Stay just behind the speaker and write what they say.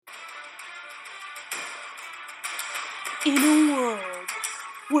In a world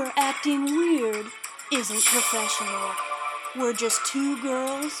where acting weird isn't professional, we're just two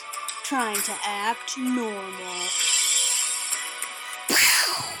girls trying to act normal.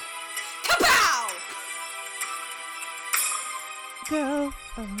 Kapow! Girl,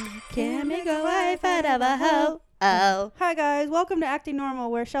 can make a wife out of a hoe. Oh. Hi guys, welcome to Acting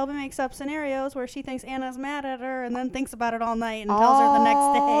Normal, where Shelby makes up scenarios where she thinks Anna's mad at her and then thinks about it all night and tells her the next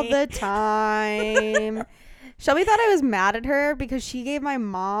day. All the time. Shelby thought I was mad at her because she gave my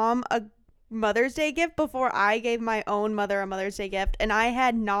mom a Mother's Day gift before I gave my own mother a Mother's Day gift, and I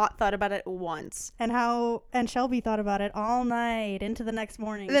had not thought about it once. And Shelby thought about it all night into the next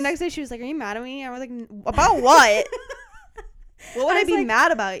morning. The next day she was like, "Are you mad at me?" I was like, "About what?" What would I be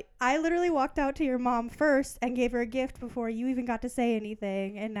mad about? I literally walked out to your mom first and gave her a gift before you even got to say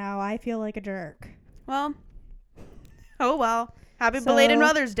anything, and now I feel like a jerk. Well, oh well. Happy belated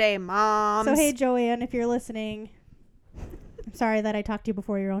Mother's Day, Moms. So hey, Joanne, if you're listening, I'm sorry that I talked to you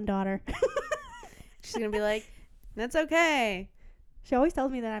before your own daughter. She's going to be like, "That's okay." She always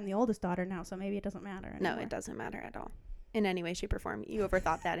tells me that I'm the oldest daughter now, so maybe it doesn't matter anymore. No, it doesn't matter at all. In any way, shape, or form. You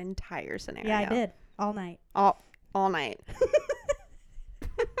overthought that entire scenario. Yeah, I did. All night. All night.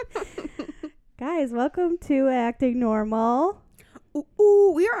 Guys, welcome to Acting Normal.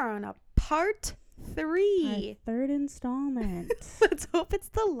 Ooh, we are on a part 3. Our third installment. Let's hope it's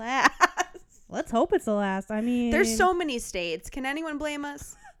the last. Let's hope it's the last. I mean, There's so many states. Can anyone blame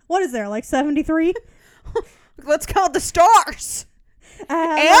us? What is there, like 73? Let's count the stars.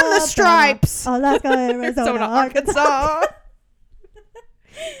 And the stripes. Alaska, Arizona, Arkansas.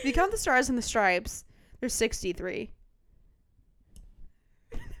 If you count the stars and the stripes, there's 63.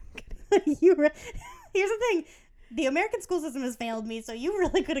 Here's the thing. The American school system has failed me, so you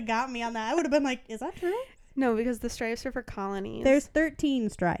really could have got me on that. I would have been like, is that true? No, because the stripes are for colonies. There's 13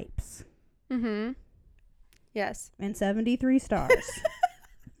 stripes. Mm-hmm. Yes. And 73 stars.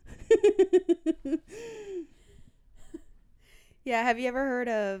 Yeah, have you ever heard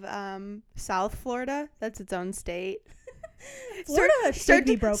of South Florida? That's its own state. Florida should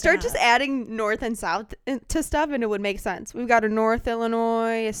be broken Start up. just adding north and south to stuff, and it would make sense. We've got a North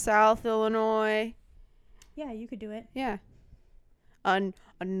Illinois, a South Illinois. Yeah, you could do it. Yeah. A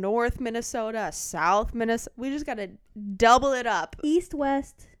North Minnesota, a South Minnesota. We just got to double it up. East,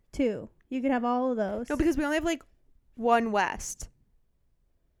 West, too. You could have all of those. No, because we only have like one West.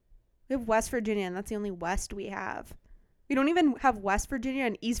 We have West Virginia, and that's the only West we have. We don't even have West Virginia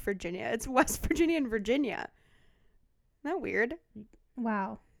and East Virginia. It's West Virginia and Virginia. Isn't that weird?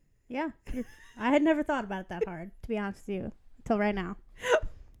 Wow. Yeah. I had never thought about it that hard, to be honest with you, until right now.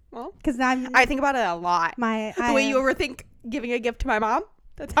 Well, because I think about it a lot. The way you overthink giving a gift to my mom,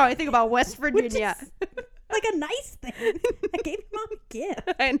 that's how I think about West Virginia. Like a nice thing. I gave your mom a gift.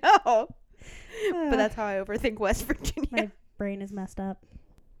 I know. But that's how I overthink West Virginia. My brain is messed up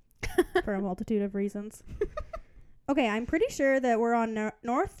for a multitude of reasons. Okay, I'm pretty sure that we're on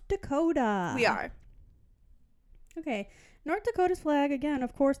North Dakota. We are. Okay, North Dakota's flag, again,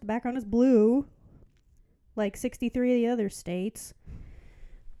 of course, the background is blue. Like 63 of the other states.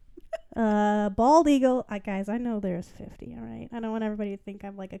 Bald eagle. Guys, I know there's 50, all right? I don't want everybody to think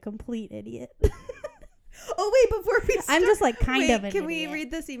I'm like a complete idiot. Oh, wait, before we start. I'm just like kind of an Can idiot. we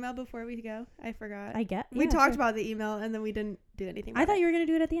read this email before we go? I forgot. I get. We yeah, talked sure. about the email, and then we didn't do anything about I thought you were going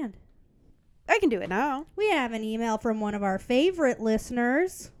to do it at the end. I can do it now. We have an email from one of our favorite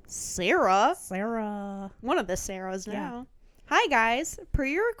listeners. Sarah. One of the Sarahs now. Yeah. Hi, guys. Per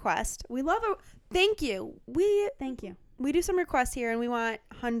your request, we love it. Thank you. Thank you. We do some requests here, and we want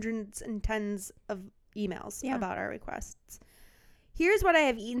hundreds and tens of emails about our requests. Here's what I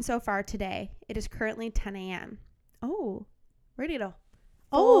have eaten so far today. It is currently 10 a.m. Oh, ready to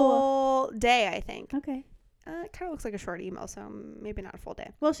full day, I think. Okay. It kind of looks like a short email, so maybe not a full day.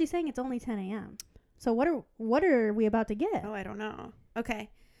 Well, she's saying it's only 10 a.m. So what are we about to get? Oh, I don't know.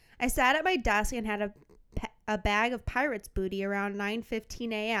 Okay. I sat at my desk and had a bag of Pirates booty around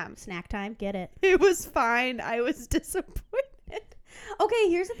 9:15 a.m. Snack time. Get it. It was fine. I was disappointed. Okay,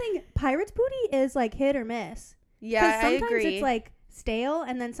 here's the thing. Pirates booty is like hit or miss. Yeah, I agree. Sometimes it's like stale,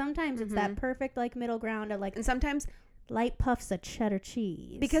 and then sometimes it's that perfect like middle ground of like, and sometimes light puffs of cheddar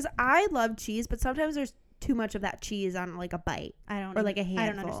cheese. Because I love cheese, but sometimes there's too much of that cheese on like a bite. Like a handful. I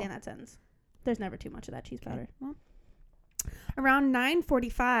don't understand that sentence. There's never too much of that cheese powder. Well, around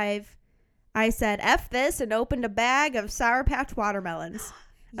 9:45, I said F this and opened a bag of Sour Patch watermelons.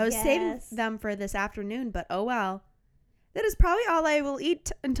 I was saving them for this afternoon, but oh well. That is probably all I will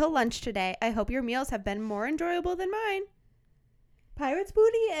eat until lunch today. I hope your meals have been more enjoyable than mine. Pirates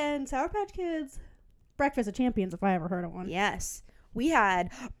booty and Sour Patch Kids. Breakfast of champions if I ever heard of one. Yes. we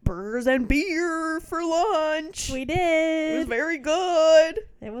had burgers and beer for lunch. We It did. was very good.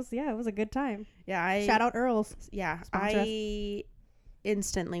 It was a good time. Yeah, Shout out Earl's. Yeah, Sponsor us. I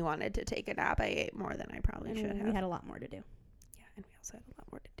instantly wanted to take a nap. I ate more than I probably should And have. we had a lot more to do. Yeah, and we also had a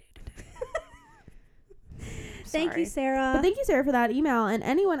lot more to do today. Thank you, Sarah. But thank you, Sarah, for that email. And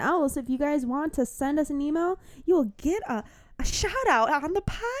anyone else, if you guys want to send us an email, you will get a shout out on the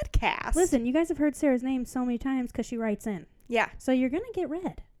podcast. Listen, you guys have heard Sarah's name so many times because she writes in. Yeah, So you're going to get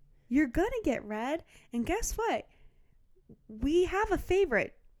read. you're going to get read. And guess what? We have a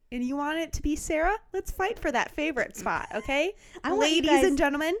favorite. And you want it to be Sarah? Let's fight for that favorite spot, okay? Ladies and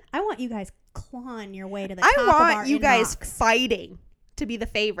gentlemen, I want you guys clawing your way to the I top of our want you guys inbox. fighting to be the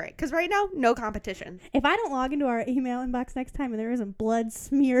favorite. Because right now, no competition. If I don't log into our email inbox next time and there isn't blood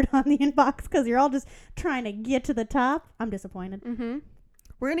smeared on the inbox because you're all just trying to get to the top, I'm disappointed. Mm-hmm.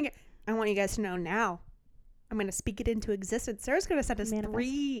 I want you guys to know now. I'm going to speak it into existence. Sarah's going to send us Manifest.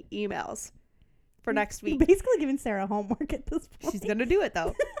 3 emails for next week. You're basically giving Sarah homework at this point. She's going to do it,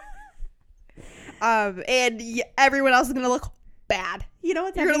 though. And everyone else is going to look bad. You know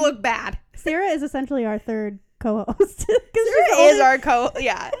what's You're going to happening? look bad. Sarah is essentially our third co-host. Sarah is our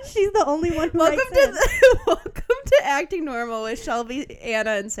yeah. She's the only one who Welcome writes in. welcome to Acting Normal with Shelby,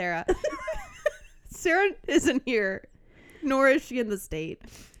 Anna, and Sarah. Sarah isn't here, nor is she in the state.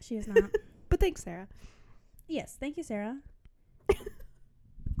 She is not. But thanks, Sarah. Yes, thank you, Sarah.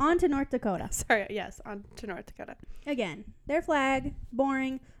 On to North Dakota. Sorry, yes, on to North Dakota. Again, their flag,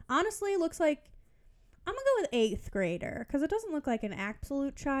 boring. Honestly, looks like I'm going to go with 8th grader because it doesn't look like an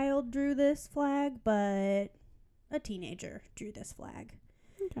absolute child drew this flag, but a teenager drew this flag.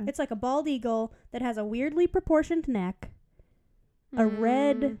 Okay. It's like a bald eagle that has a weirdly proportioned neck, a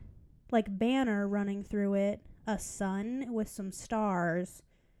red like banner running through it, a sun with some stars,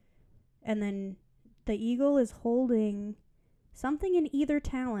 and then the eagle is holding something in either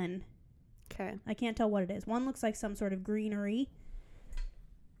talon. Okay. I can't tell what it is. One looks like some sort of greenery.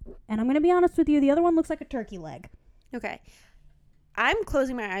 And I'm going to be honest with you, the other one looks like a turkey leg. Okay. I'm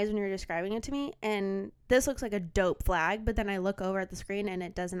closing my eyes when you're describing it to me, and this looks like a dope flag, but then I look over at the screen and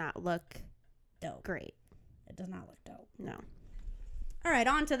it does not look Dope. great. It does not look dope. No. All right,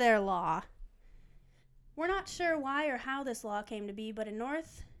 on to their law. We're not sure why or how this law came to be, but in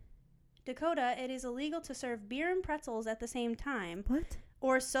North Dakota, it is illegal to serve beer and pretzels at the same time, What?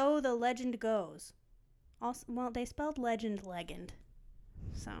 or so the legend goes. Also, well, they spelled legend.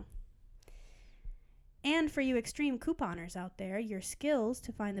 So. And for you extreme couponers out there, your skills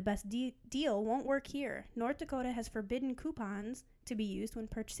to find the best deal won't work here. North Dakota has forbidden coupons to be used when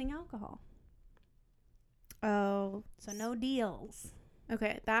purchasing alcohol. Oh. So no deals.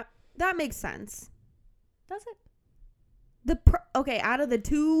 Okay, that makes sense. Does it? Okay, out of the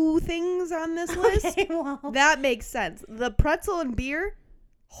 2 things on this list, Okay, well. that makes sense. The pretzel and beer,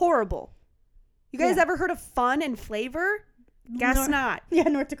 horrible. You guys Yeah. ever heard of fun and flavor? Guess not. Yeah,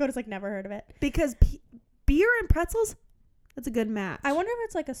 North Dakota's like never heard of it. Because beer and pretzels, that's a good match. I wonder if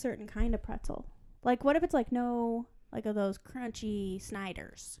it's like a certain kind of pretzel. Like, what if it's like no, like of those crunchy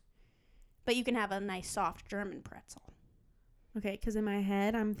Snyder's, but you can have a nice soft German pretzel. Okay, because in my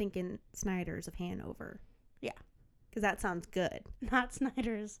head, I'm thinking Snyder's of Hanover. Yeah. Because that sounds good. Not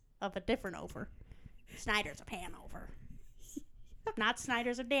Snyder's of a different over. Snyder's of Hanover. Not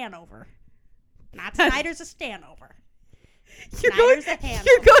Snyder's of Danover. Not Snyder's of Stanover. Snyder's of Hanover.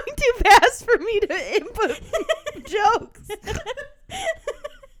 You're going too fast for me to input jokes.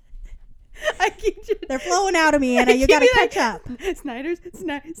 I keep just, They're flowing out of me, Anna. You gotta catch up. Snyder's.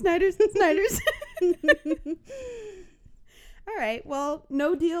 All right. Well,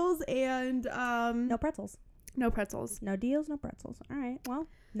 no deals and No pretzels. no pretzels. No deals, no pretzels. All right. Well,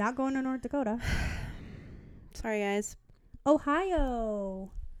 not going to North Dakota. Sorry, guys.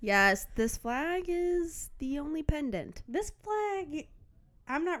 Ohio. Yes, this flag is the only pendant. This flag,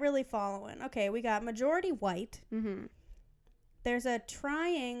 I'm not really following. Okay, we got majority white. Mm-hmm. There's a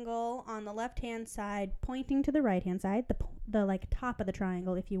triangle on the left-hand side pointing to the right-hand side. The like top of the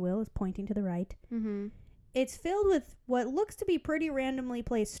triangle, if you will, is pointing to the right. Mm-hmm. It's filled with what looks to be pretty randomly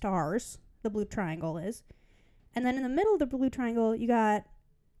placed stars. The blue triangle is. And then in the middle of the blue triangle, you got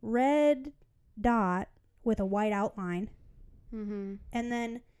red dot with a white outline. Mm-hmm. And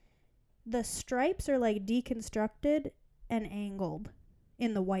then the stripes are like deconstructed and angled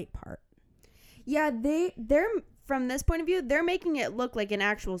in the white part. Yeah, they're from this point of view, they're making it look like an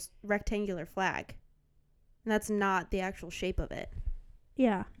actual rectangular flag. And that's not the actual shape of it.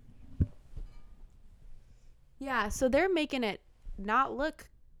 Yeah. Yeah, so they're making it not look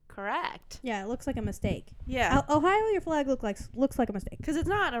correct. Yeah, it looks like a mistake. Yeah. Ohio, your flag looks like a mistake. Because it's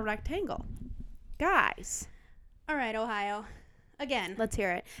not a rectangle. Guys. All right, Ohio. Again. Let's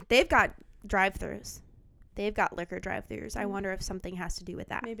hear it. They've got drive-thrus. They've got liquor drive-thrus. I wonder if something has to do with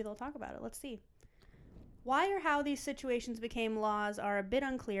that. Maybe they'll talk about it. Let's see. Why or how these situations became laws are a bit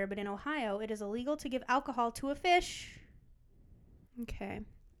unclear, but in Ohio, it is illegal to give alcohol to a fish. Okay.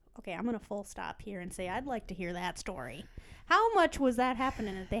 Okay, I'm going to full stop here and say I'd like to hear that story. How much was that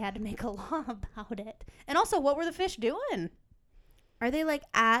happening that they had to make a law about it? And also, what were the fish doing? Are they like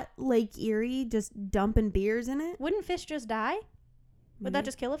at Lake Erie just dumping beers in it? Wouldn't fish just die? Would that Maybe.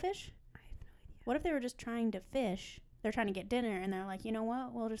 just kill a fish? I have no idea. What if they were just trying to fish? They're trying to get dinner, and they're like, you know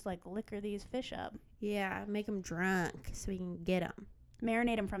what? We'll just, like, liquor these fish up. Yeah, make them drunk so we can get them.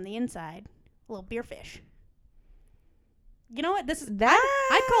 Marinate them from the inside. A little beer fish. You know what? This is... That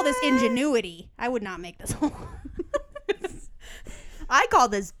I'd call this ingenuity. I would not make this whole... I call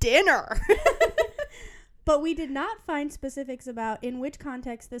this dinner. But we did not find specifics about in which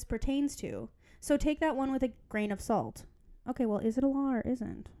context this pertains to. So take that one with a grain of salt. Okay, well, is it a law or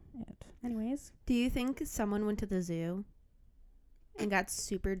isn't it? Anyways. Do you think someone went to the zoo and got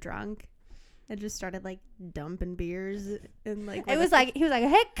super drunk and just started like dumping beers and like He was like,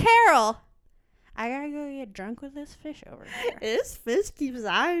 hey, Carol, I gotta go get drunk with this fish over here. this fish keeps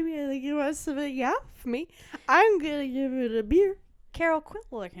eyeing me like he wants something off me. I'm gonna give it a beer. Carol, quit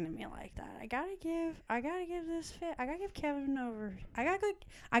looking at me like that. I gotta give this fish. I gotta give Kevin over. I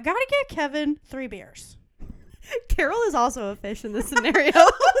gotta give Kevin 3 beers. Carol is also a fish in this scenario.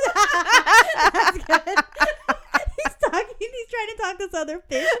 That's good. He's trying to talk this other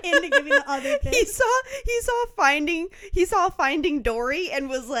fish into giving the other fish. He saw Finding Dory and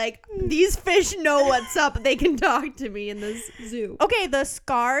was like, these fish know what's up. They can talk to me in this zoo. Okay, the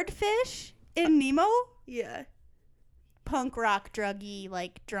scarred fish in Nemo. Yeah. Punk rock, druggy,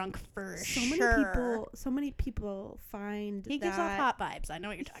 like drunk for So many people find He gives off hot vibes. I know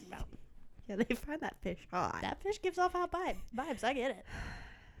what you're talking about. Yeah, they find that fish hot. That fish gives off hot vibes. I get it.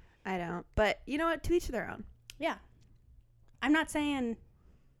 I don't. But you know what? To each their own. Yeah. I'm not saying...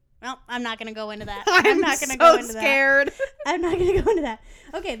 Well, I'm not going to go into that. I'm not going to so go into scared. that. I'm not going to go into that.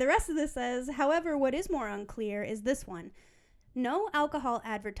 Okay, the rest of this says, however, what is more unclear is this one. No alcohol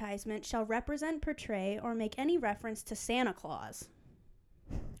advertisement shall represent, portray, or make any reference to Santa Claus.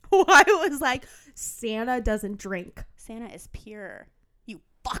 I was like, Santa doesn't drink. Santa is pure. You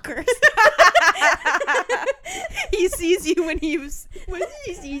fuckers. He sees you when he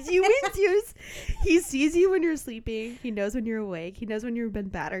sees you when you're sleeping. He knows when you're awake. He knows when you've been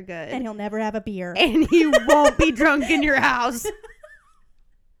bad or good. And he'll never have a beer. And he won't be drunk in your house.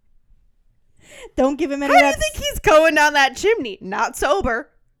 Don't give him any... How do you think he's going down that chimney? Not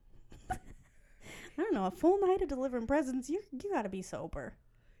sober. I don't know. A full night of delivering presents, you got to be sober.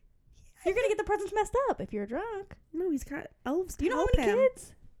 You're going to get the presents messed up if you're drunk. No, he's got elves to Do you know help how many him.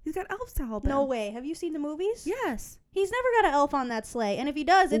 kids? He's got elves to help him. No way. Have you seen the movies? Yes. He's never got an elf on that sleigh. And if he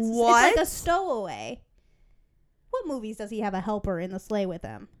does, it's like a stowaway. What movies does he have a helper in the sleigh with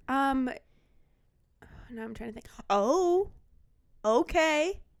him? Now I'm trying to think. Oh.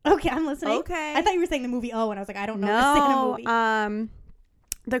 Okay. Okay, I'm listening. Okay. I thought you were saying the movie Oh, and I was like, I don't know the Santa movie.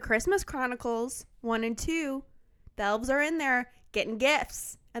 The Christmas Chronicles 1 and 2, the elves are in there getting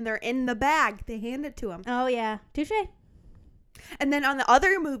gifts, and they're in the bag. They hand it to them. Oh, yeah. Touche. And then on the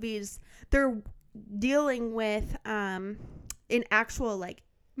other movies, they're dealing with in actual, like,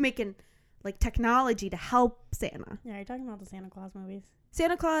 making, like, technology to help Santa. Yeah, you're talking about the Santa Claus movies.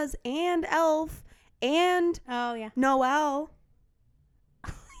 Santa Claus and Elf and Oh, yeah. Noel.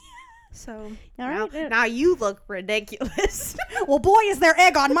 So All right. now you look ridiculous. Well, boy, is there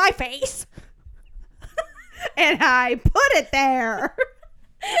egg on my face. And I put it there.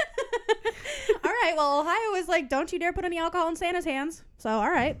 All right. Well, Ohio is like, don't you dare put any alcohol in Santa's hands. So, all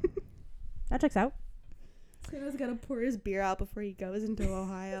right. That checks out. Santa's got to pour his beer out before he goes into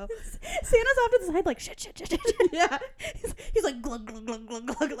Ohio. Santa's off to the side like, shit. Yeah. He's like, glug, glug, glug, glug,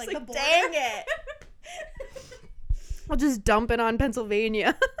 glug, like the border. Dang it. I'll just dump it on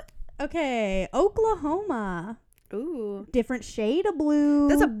Pennsylvania. Okay, Oklahoma. Ooh. Different shade of blue.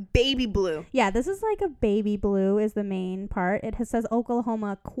 That's a baby blue. Yeah, this is like a baby blue is the main part. It says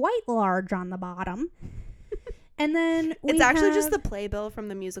Oklahoma quite large on the bottom. And then It's actually just the playbill from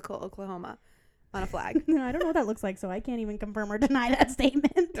the musical Oklahoma on a flag. I don't know what that looks like, so I can't even confirm or deny that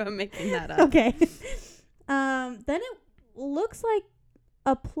statement. I'm making that up. Okay. Then it looks like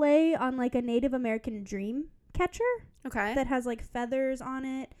a play on like a Native American dream catcher Okay. that has like feathers on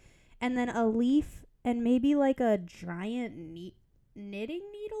it. And then a leaf and maybe like a giant knitting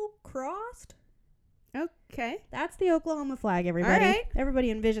needle crossed. Okay. That's the Oklahoma flag, everybody. All right. Everybody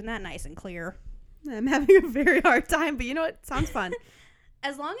envision that nice and clear. I'm having a very hard time, but you know what? Sounds fun.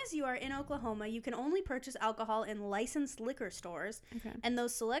 As long as you are in Oklahoma, you can only purchase alcohol in licensed liquor stores, and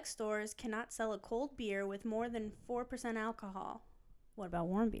those select stores cannot sell a cold beer with more than 4% alcohol. What about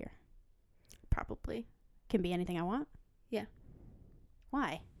warm beer? Probably. Can be anything I want? Yeah.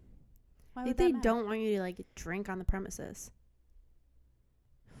 Why? Why I would think they that matter? don't want you to, like, drink on the premises.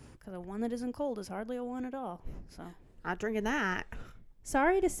 Because a one that isn't cold is hardly a one at all. So, Not drinking that.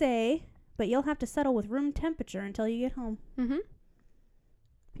 sorry to say, but you'll have to settle with room temperature until you get home. Mm-hmm.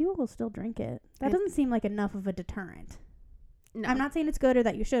 People will still drink it. That It- doesn't seem like enough of a deterrent. No. I'm not saying it's good or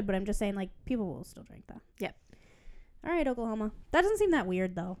that you should, but I'm just saying, like, people will still drink that. Yep. All right, Oklahoma. That doesn't seem that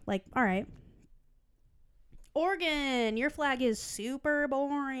weird, though. Like, all right. Oregon, your flag is super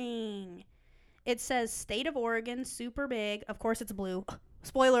boring. It says State of Oregon, super big. Of course, it's blue.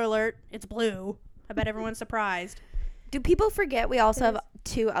 Spoiler alert, it's blue. I bet everyone's surprised. Do people forget we also have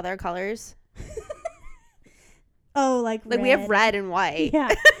 2 other colors? Oh, like Like, we have red and white. Yeah.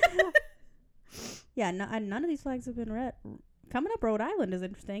 Yeah, none of these flags have been red. Coming up, Rhode Island is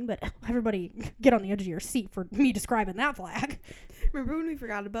interesting, but everybody get on the edge of your seat for me describing that flag. Remember when we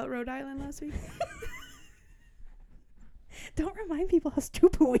forgot about Rhode Island last week? Don't remind people how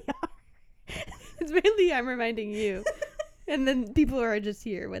stupid we are. It's mainly I'm reminding you. And then people are just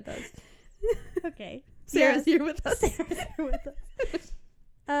here with us. Okay. Sarah's here with us. Sarah's here with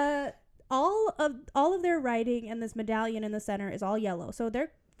us. All of their writing and this medallion in the center is all yellow. So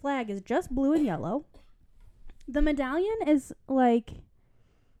their flag is just blue and yellow. The medallion is like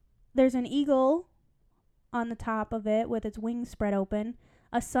there's an eagle on the top of it with its wings spread open,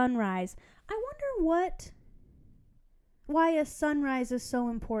 a sunrise. I wonder why a sunrise is so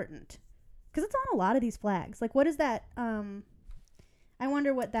important. Because it's on a lot of these flags. Like, what is that? I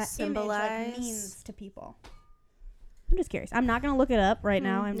wonder what that Symbolize? image like, means to people. I'm just curious. I'm not going to look it up right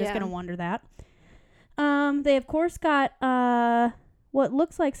now. I'm just yeah. going to wonder that. They, of course, got what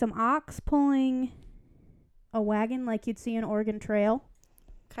looks like some ox pulling a wagon like you'd see an Oregon Trail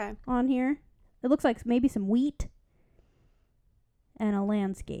Okay. on here. It looks like maybe some wheat and a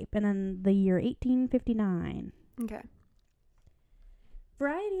landscape. And then the year 1859. Okay.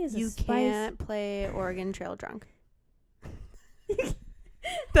 Variety is a You spice. can't play Oregon Trail drunk.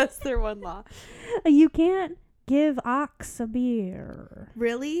 That's their one law. You can't give ox a beer.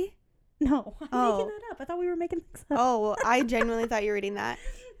 Really? No, I'm Oh. making that up. I thought we were making things up. Oh, well, I genuinely thought you were reading that.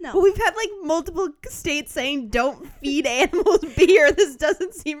 No. But we've had like multiple states saying don't feed animals beer. This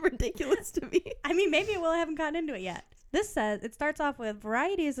doesn't seem ridiculous to me. I mean, maybe I haven't gotten into it yet. This says, it starts off with,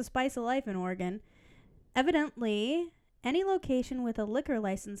 variety is the spice of life in Oregon. Evidently, any location with a liquor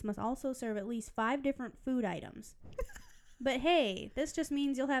license must also serve at least 5 different food items. But hey, this just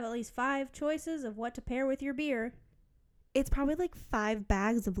means you'll have at least 5 choices of what to pair with your beer. It's probably like 5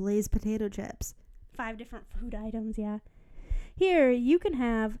 bags of Lay's potato chips. 5 different food items, yeah. Here, you can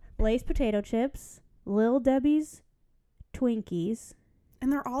have Lay's potato chips, Lil Debbie's Twinkies.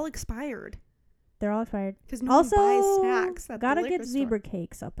 And they're all expired. They're all expired. Because no Also, one buys snacks at gotta the liquor get store. zebra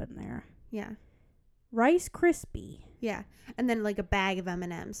cakes up in there. Yeah. Rice Krispie. Yeah. And then like a bag of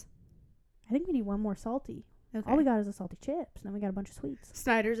M&Ms. I think we need one more salty. Okay. All we got is the salty chips. Then we got a bunch of sweets.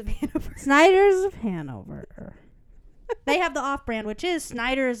 Snyder's of Hanover. Snyder's of Hanover. They have the off-brand, which is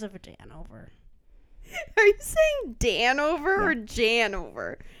Snyder's of Hanover. Are you saying Danover or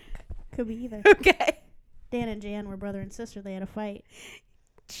Janover? Could be either. Okay. Dan and Jan were brother and sister. They had a fight.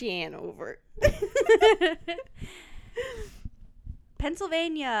 Janover.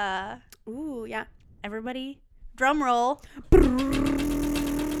 Pennsylvania. Ooh, yeah. Everybody, drum roll. The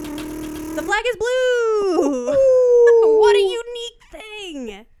flag is blue. What a unique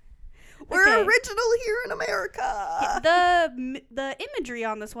thing. We're Okay. original here in America. The imagery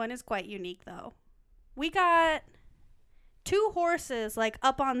on this one is quite unique, though. We got 2 horses, like,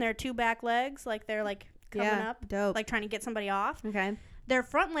 up on their 2 back legs, like they're, like, coming up, Dope. like, trying to get somebody off. Okay. Their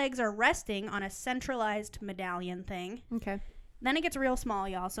front legs are resting on a centralized medallion thing. Okay. Then it gets real small,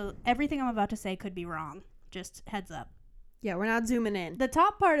 y'all, so everything I'm about to say could be wrong. Just heads up. Yeah, we're not zooming in. The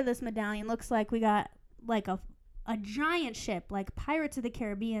top part of this medallion looks like we got, like, a giant ship, like Pirates of the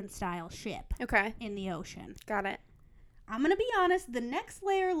Caribbean style ship Okay. in the ocean. Got it. I'm gonna be honest, the next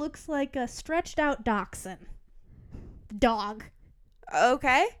layer looks like a stretched out dachshund. Dog.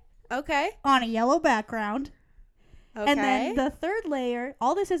 Okay. Okay. On a yellow background. Okay. And then the third layer,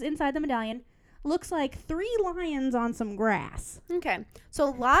 all this is inside the medallion, looks like 3 lions on some grass. Okay. So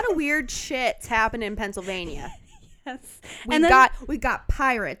a lot of weird shit's happening in Pennsylvania. Yes. We got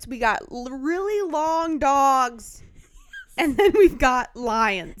pirates. We got really long dogs. And then we've got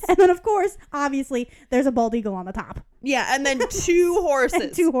lions. And then, of course, obviously, there's a bald eagle on the top. Yeah, and then 2 horses.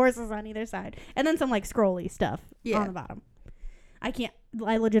 And 2 horses on either side. And then some, like, scrolly stuff Yeah. on the bottom.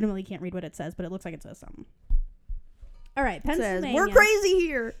 I legitimately can't read what it says, but it looks like it says something. All right, Pennsylvania. Says, we're crazy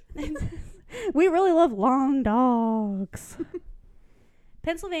here. We really love long dogs.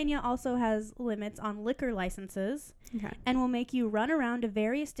 Pennsylvania also has limits on liquor licenses and will make you run around to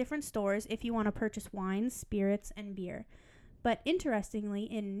various different stores if you want to purchase wines, spirits, and beer. But interestingly,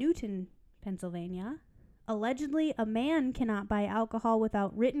 in Newton, Pennsylvania, allegedly a man cannot buy alcohol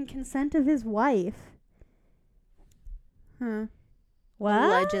without written consent of his wife. Huh. What?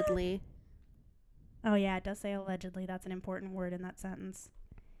 Allegedly. Oh, yeah, it does say allegedly. That's an important word in that sentence.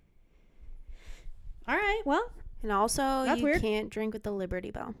 All right, well. And also, That's you weird. can't drink with the Liberty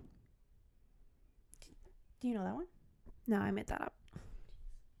Bell. Do you know that one? No, I made that up.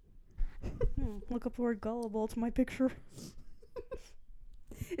 Look up the word gullible to my picture.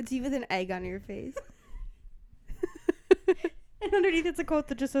 It's you with an egg on your face. And underneath it's a quote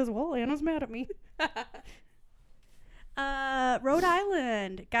that just says, well, Anna's mad at me. Rhode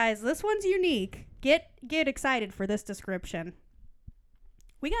Island. Guys, this one's unique. Get excited for this description.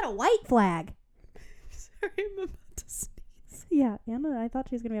 We got a white flag. Sorry, I'm about to sneeze. Yeah, Anna, I thought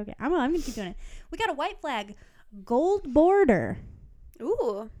she was going to be okay. I'm going to keep doing it. We got a white flag. Gold border.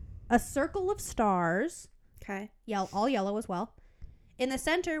 Ooh. A circle of stars. Okay. All yellow as well. In the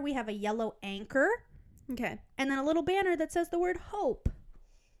center, we have a yellow anchor. Okay. And then a little banner that says the word hope.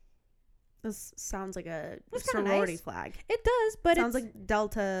 This sounds like a That's kinda sorority nice. flag. It does, but Sounds like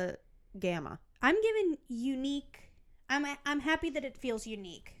Delta Gamma. I'm giving unique. I'm happy that it feels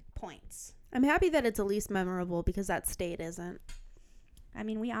unique points. I'm happy that it's at least memorable because that state isn't. I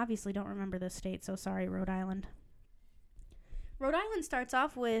mean, we obviously don't remember this state, so sorry, Rhode Island. Rhode Island starts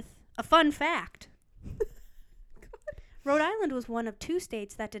off with a fun fact. Rhode Island was one of 2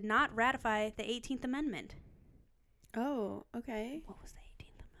 states that did not ratify the 18th Amendment. Oh, okay. What was the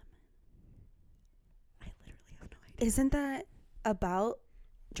 18th Amendment? I literally have no idea. Isn't that about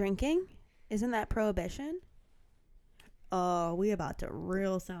drinking? Isn't that prohibition? Oh, we about to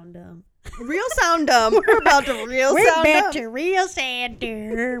real sound dumb. Real sound dumb. We're about to real sound dumb. to real sound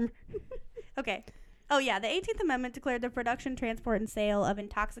dumb. Okay. Oh, yeah. The 18th Amendment declared the production, transport, and sale of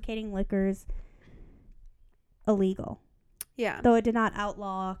intoxicating liquors illegal. Yeah. Though it did not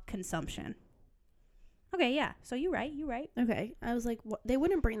outlaw consumption. Okay, yeah. So you're right. Okay. I was like, what? They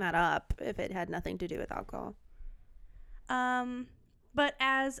wouldn't bring that up if it had nothing to do with alcohol. But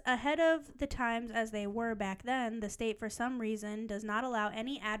as ahead of the times as they were back then, the state for some reason does not allow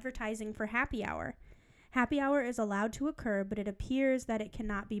any advertising for happy hour. Happy hour is allowed to occur, but it appears that it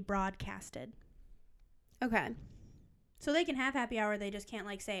cannot be broadcasted. Okay. So they can have happy hour, they just can't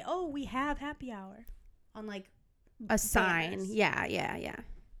like say, "Oh, we have happy hour," on like A sign. banners. Yeah.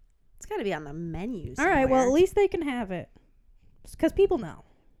 It's got to be on the menu. All right, well, at somewhere. least they can have it. Because people know.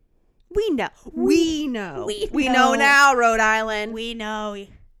 We know. We know. We know know. now, Rhode Island. We know.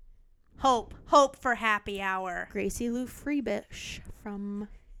 Hope for happy hour. Gracie Lou Freebush from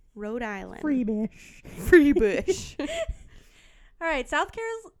Rhode Island. Freebish. Freebush. All right, South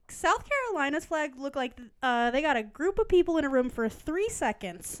Carolina's flag looked like they got a group of people in a room for 3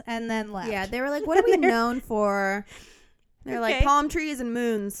 seconds and then left. Yeah, they were like, what are we known for? They're like Okay. palm trees and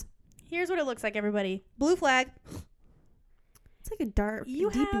moons. Here's what it looks like, everybody. Blue flag. It's like a dark, You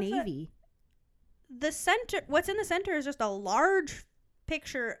deep have navy. The center, what's in the center is just a large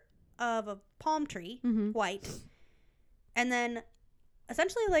picture of a palm tree, Mm-hmm. white, and then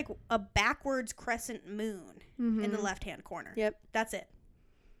essentially like a backwards crescent moon Mm-hmm. in the left-hand corner. Yep. That's it.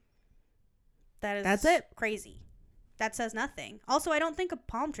 That's it. Crazy. That says nothing. Also, I don't think of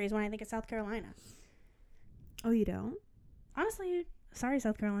palm trees when I think of South Carolina. Oh, you don't? Honestly, sorry,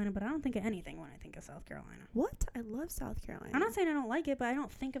 South Carolina, but I don't think of anything when I think of South Carolina. What? I love South Carolina. I'm not saying I don't like it, but I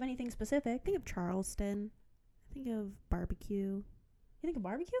don't think of anything specific. I think of Charleston. I think of barbecue. You think of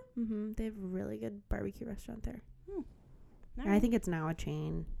barbecue? Mm-hmm. They have a really good barbecue restaurant there. All And I right. think it's now a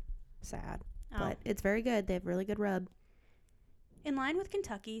chain. Sad. Oh. But it's very good. They have really good rub. In line with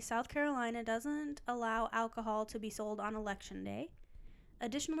Kentucky, South Carolina doesn't allow alcohol to be sold on Election Day.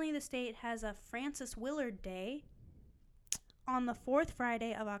 Additionally, the state has a Francis Willard Day. On the 4th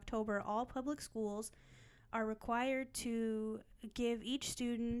Friday of October, all public schools are required to give each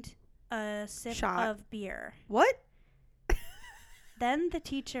student a sip Shot. of beer. What? Then the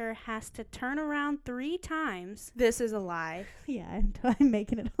teacher has to turn around 3 times. This is a lie. Yeah, I'm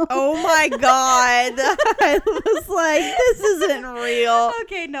making it up. Oh my god. I was like, this isn't real.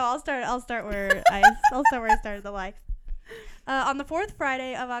 Okay, no, I'll start where I started the lie. On the 4th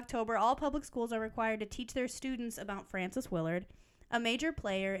Friday of October, all public schools are required to teach their students about Francis Willard, a major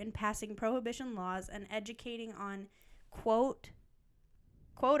player in passing prohibition laws and educating on quote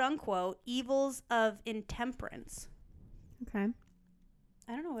unquote evils of intemperance. Okay.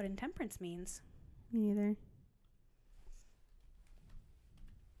 I don't know what intemperance means. Me neither.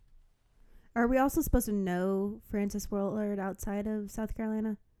 Are we also supposed to know Francis Willard outside of South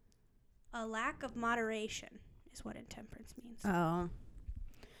Carolina? A lack of moderation is what intemperance means. Oh.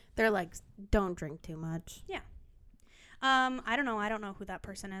 They're like, don't drink too much. Yeah. I don't know. I don't know who that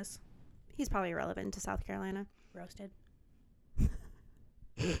person is. He's probably irrelevant to South Carolina. Roasted.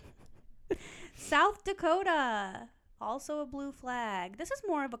 South Dakota. Also a blue flag. This is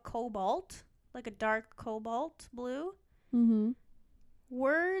more of a cobalt, like a dark cobalt blue. Mm-hmm.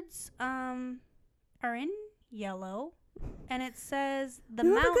 Words are in yellow, and it says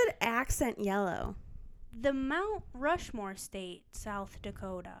You have a good accent, yellow. the Mount Rushmore State, South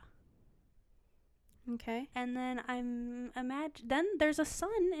Dakota. Okay. And then then there's a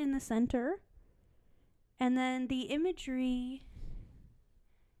sun in the center, and then the imagery.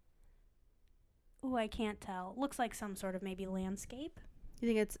 Oh, I can't tell. Looks like some sort of maybe landscape. You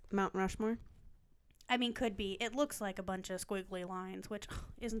think it's Mount Rushmore? I mean, could be. It looks like a bunch of squiggly lines, which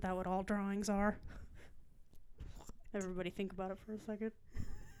isn't that what all drawings are? Everybody think about it for a second.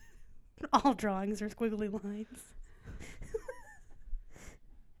 All drawings are squiggly lines.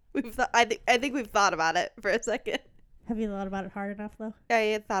 I think we've thought about it for a second. Have you thought about it hard enough, though?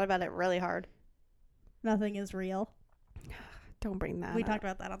 I thought about it really hard. Nothing is real. Don't bring that We up. talked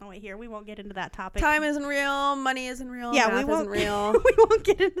about that on the way here. We won't get into that topic. Time isn't real. Money isn't real. Yeah, math isn't real. We won't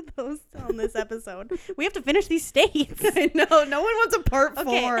get into those on this episode. We have to finish these states. I know. No one wants a part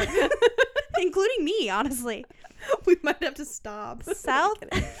 4. Including me, honestly. We might have to stop. South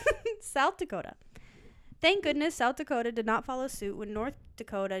Dakota. Thank goodness South Dakota did not follow suit when North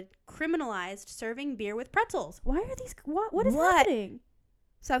Dakota criminalized serving beer with pretzels. Why are these? What is happening?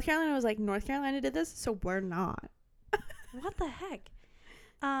 South Carolina was like, North Carolina did this, so we're not. What the heck?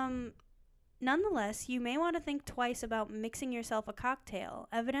 Nonetheless, you may want to think twice about mixing yourself a cocktail.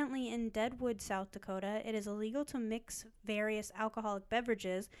 Evidently, in Deadwood, South Dakota, it is illegal to mix various alcoholic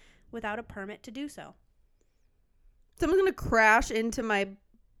beverages without a permit to do so. Someone's gonna crash into my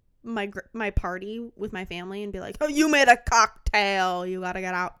party with my family and be like, "Oh, you made a cocktail. You gotta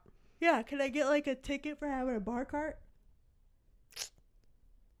get out." Yeah, can I get like a ticket for having a bar cart?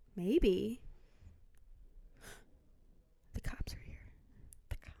 Maybe. The cops are here.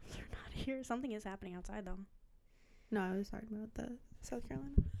 The cops are not here. Something is happening outside, though. No, I was talking about the South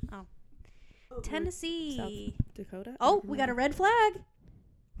Carolina. Oh. Tennessee. South Dakota. Oh, we got a red flag.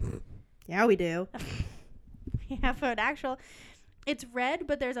 Yeah, we do. Yeah, but it's red,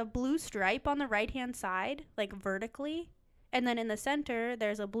 but there's a blue stripe on the right-hand side, like vertically. And then in the center,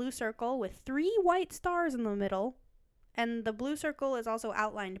 there's a blue circle with 3 white stars in the middle. And the blue circle is also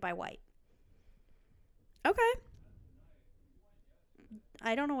outlined by white. Okay.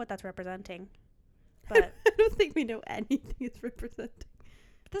 I don't know what that's representing. But I don't think we know anything it's representing.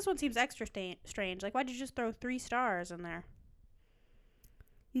 This one seems extra strange. Like, why'd you just throw 3 stars in there?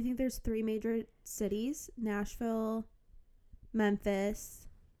 You think there's 3 major cities? Nashville, Memphis,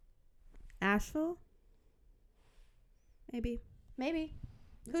 Asheville? Maybe.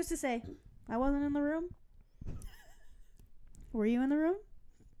 Who's to say? I wasn't in the room. Were you in the room?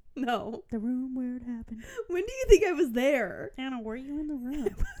 No. The room where it happened. When do you think I was there? Anna, were you in the room?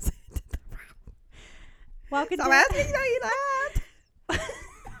 I wasn't in the room. Well, Stop asking me that.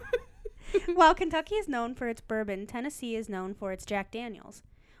 While Kentucky is known for its bourbon, Tennessee is known for its Jack Daniels.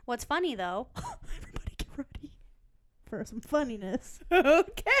 What's funny, though, everybody get ready for some funniness.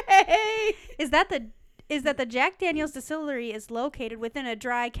 Okay. Is that the Jack Daniels distillery is located within a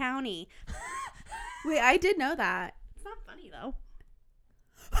dry county. Wait, I did know that. It's not funny, though.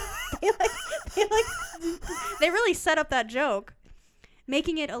 They really set up that joke,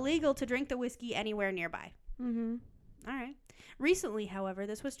 making it illegal to drink the whiskey anywhere nearby. Mm-hmm. All right. Recently, however,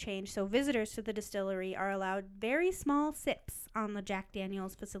 this was changed, so visitors to the distillery are allowed very small sips on the Jack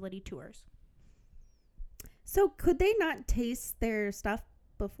Daniels facility tours. So could they not taste their stuff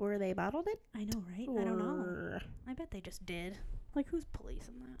before they bottled it? I know, right? I don't know. I bet they just did. Like, who's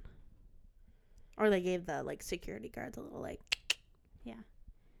policing that? Or they gave the, like, security guards a little, like... Yeah.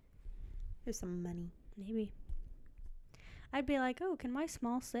 Here's some money. Maybe. I'd be like, oh, can my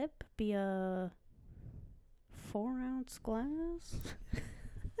small sip be a 4-ounce glass?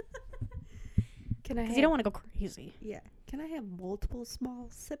 Can I? Because you don't want to go crazy. Yeah. Can I have multiple small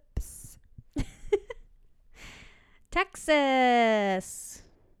sips? Texas.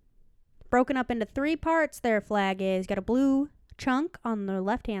 Broken up into 3 parts, their flag is. You got a blue chunk on the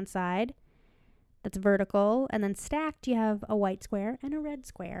left-hand side that's vertical, and then stacked you have a white square and a red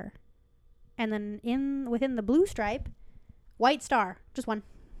square. And then within the blue stripe, white star, just one.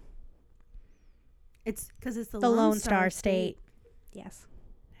 It's because it's the Lone Star State. Yes.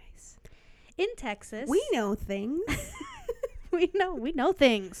 In Texas, We know things. we know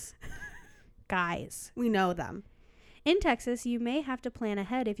things, guys. We know them. In Texas, you may have to plan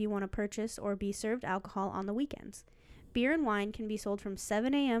ahead if you want to purchase or be served alcohol on the weekends. Beer and wine can be sold from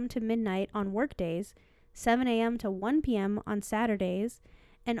 7 a.m. to midnight on workdays, 7 a.m. to 1 p.m. on Saturdays,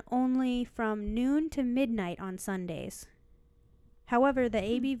 and only from noon to midnight on Sundays. However, the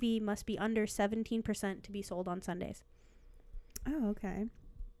ABV must be under 17% to be sold on Sundays. Oh, okay.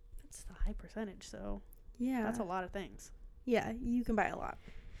 That's a high percentage, so Yeah. that's a lot of things. Yeah, you can buy a lot.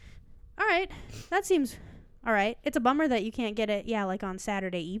 All right, that seems all right. It's a bummer that you can't get it, like on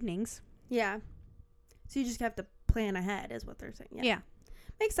Saturday evenings. Yeah. So you just have to plan ahead is what they're saying. Yeah.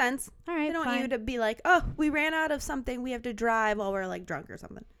 Makes sense. All right, They don't want fine. you to be like, oh, we ran out of something. We have to drive while we're like drunk or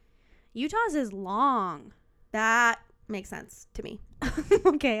something. Utah's is long. That makes sense to me.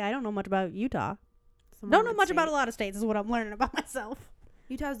 Okay, I don't know much about Utah. It's the Don't know Mormon much about a state. lot of states is what I'm learning about myself.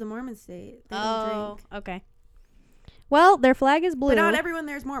 Utah's the Mormon state. They don't drink. Okay. Well, their flag is blue. But not everyone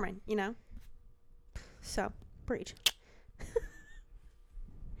there's Mormon, you know? So. Preach.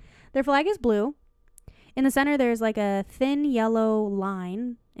 Their flag is blue. In the center, there's like a thin yellow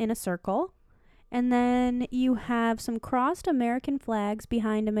line in a circle. And then you have some crossed American flags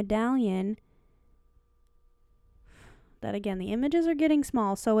behind a medallion. That, again, the images are getting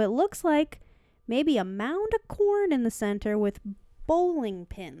small. So it looks like maybe a mound of corn in the center with bowling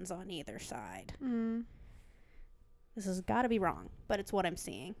pins on either side. This has got to be wrong, but it's what I'm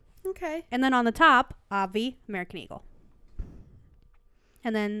seeing. Okay. And then on the top, Avi, American Eagle.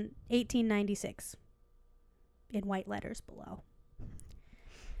 And then 1896 in white letters below.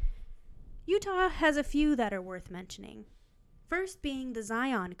 Utah has a few that are worth mentioning. First being the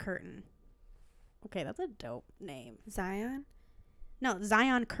Zion Curtain. Okay, that's a dope name. Zion? No,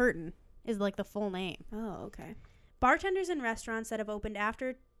 Zion Curtain is like the full name. Oh, okay. Bartenders in restaurants that have opened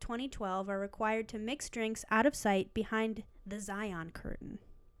after 2012 are required to mix drinks out of sight behind the Zion Curtain.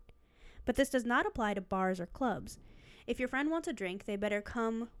 But this does not apply to bars or clubs. If your friend wants a drink, they better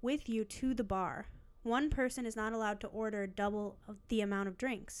come with you to the bar. One person is not allowed to order double of the amount of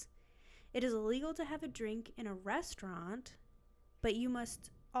drinks. It is illegal to have a drink in a restaurant, but you must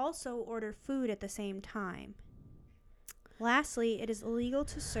also order food at the same time. Lastly, it is illegal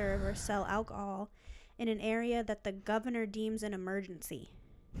to serve or sell alcohol in an area that the governor deems an emergency.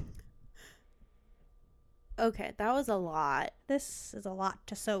 Okay, that was a lot. This is a lot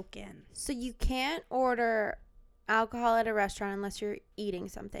to soak in. So you can't order alcohol at a restaurant unless you're eating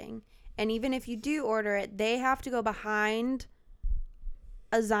something. And even if you do order it, they have to go behind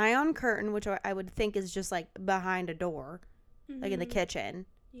a Zion curtain, which I would think is just like behind a door, like in the kitchen,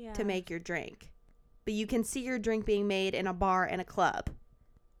 to make your drink. But you can see your drink being made in a bar and a club.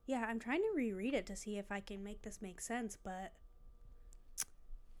 Yeah, I'm trying to reread it to see if I can make this make sense, but...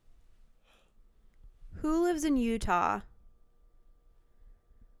 Who lives in Utah?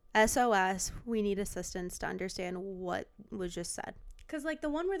 SOS, we need assistance to understand what was just said. Because, like, the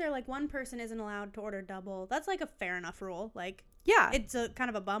one where they're like, one person isn't allowed to order double, that's, like, a fair enough rule. Like, Yeah. it's a kind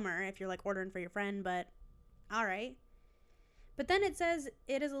of a bummer if you're, like, ordering for your friend, but all right. But then it says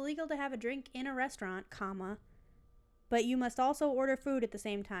it is illegal to have a drink in a restaurant, comma, but you must also order food at the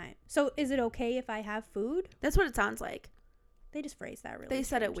same time. So is it okay if I have food? That's what it sounds like. They just phrased that really They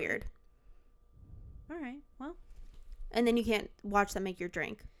said it strangely. weird. All right, well. And then you can't watch them make your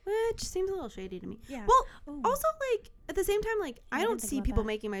drink. Which seems a little shady to me. Yeah. Well, Ooh. also, like, at the same time, like, Yeah, I I don't didn't think see about people that.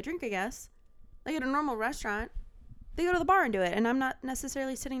 making my drink, I guess. Like, at a normal restaurant, they go to the bar and do it. And I'm not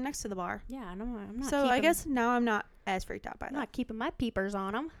necessarily sitting next to the bar. Yeah, I'm not So I guess now I'm not as freaked out by I'm that. not keeping my peepers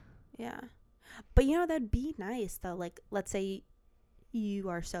on them. Yeah. But, you know, that'd be nice, though. Like, let's say you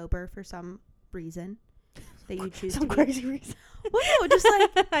are sober for some reason that you choose Some to be. crazy reason. Well, no, just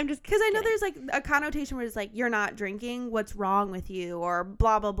like, I'm just because I know kidding. there's like a connotation where it's like, you're not drinking, what's wrong with you, or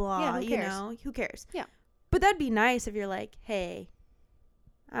blah, blah, blah. Yeah, who you cares? know, who cares? Yeah. But that'd be nice if you're like, hey,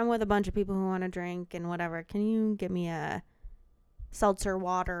 I'm with a bunch of people who want to drink and whatever. Can you give me a seltzer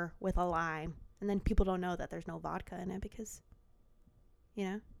water with a lime? And then people don't know that there's no vodka in it because, you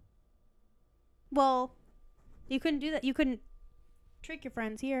know? Well, you couldn't do that. You couldn't trick your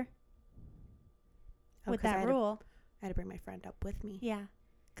friends here Oh, with 'cause that rule. I had to bring my friend up with me. Yeah.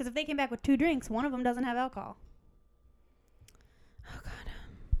 Because if they came back with 2 drinks, one of them doesn't have alcohol. Oh, God.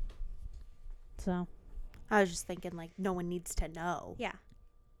 So. I was just thinking, like, no one needs to know. Yeah.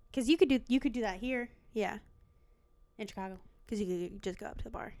 Because you could do that here Yeah. in Chicago. Because you could just go up to the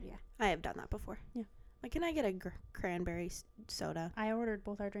bar. Yeah. I have done that before. Yeah. Like, can I get a cranberry soda? I ordered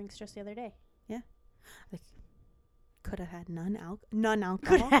both our drinks just the other day. Could have had none alcohol.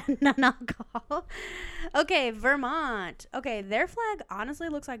 Could have had none alcohol. Okay, Vermont. Okay, their flag honestly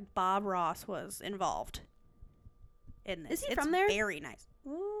looks like Bob Ross was involved in this. Is he from there? Very nice.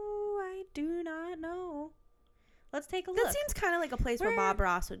 Ooh, I do not know. Let's take a look. That seems kind of like a place where Bob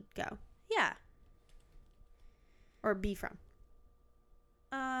Ross would go. Yeah. Or be from.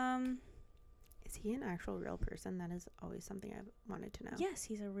 Is he an actual real person? That is always something I've wanted to know. Yes,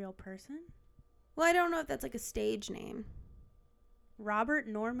 he's a real person. Well, I don't know if that's like a stage name. Robert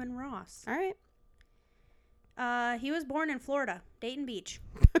Norman Ross. All right. He was born in Florida, Dayton Beach.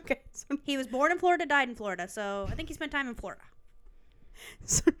 Okay. So He was born in Florida, died in Florida, so I think he spent time in Florida.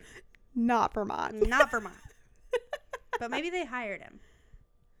 Not Vermont. Not Vermont. But maybe they hired him.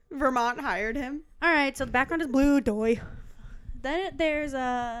 Vermont hired him. All right, so the background is blue, doy. Then there's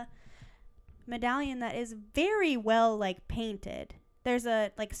a medallion that is very well, like, painted. There's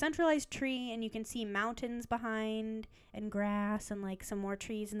a, like, centralized tree, and you can see mountains behind, and grass, and, like, some more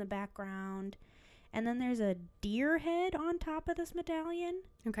trees in the background. And then there's a deer head on top of this medallion.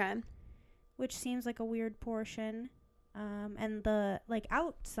 Okay. Which seems like a weird portion. And the, like,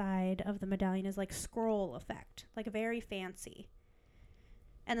 outside of the medallion is, like, scroll effect. Like, very fancy.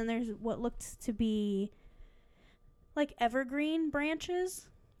 And then there's what looks to be, like, evergreen branches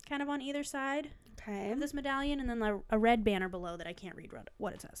kind of on either side Okay. of this medallion. And then a red banner below that I can't read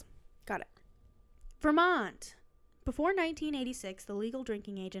what it says. Got it. Vermont. Before 1986, the legal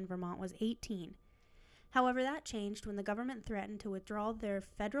drinking age in Vermont was 18. However, that changed when the government threatened to withdraw their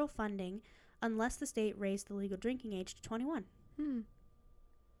federal funding unless the state raised the legal drinking age to 21.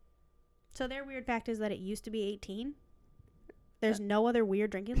 So their weird fact is that it used to be 18. There's no other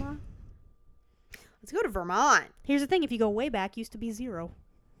weird drinking law. Let's go to Vermont. Here's the thing. If you go way back, used to be 0.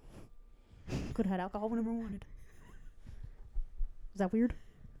 Could have had alcohol whenever we wanted. Is that weird?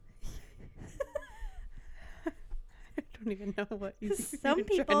 I don't even know what you're Some trying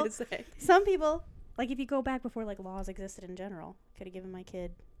people, to say. Some people, like if you go back before like laws existed in general, could have given my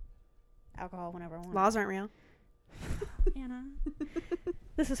kid alcohol whenever I wanted. Laws aren't real. Anna,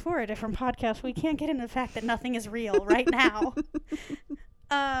 this is for a different podcast. We can't get into the fact that nothing is real right now.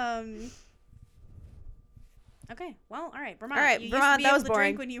 Okay. Well, all right. Vermont. All right, you Vermont, used to be that able was to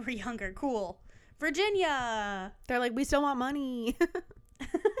boring. drink when you were younger. Cool. Virginia. They're like, we still want money.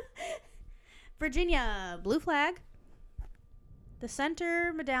 Virginia. Blue flag. The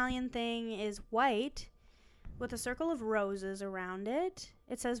center medallion thing is white with a circle of roses around it.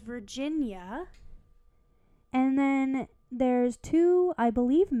 It says Virginia. And then there's 2, I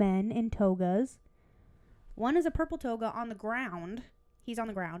believe, men in togas. One is a purple toga on the ground. He's on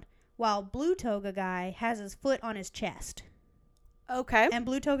the ground. While blue toga guy has his foot on his chest. Okay. And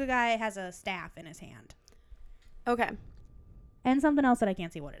blue toga guy has a staff in his hand. Okay. And something else that I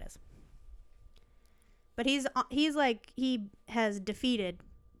can't see what it is. But he's like, he has defeated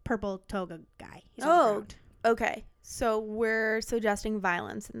purple toga guy. He's on the ground. Okay. So we're suggesting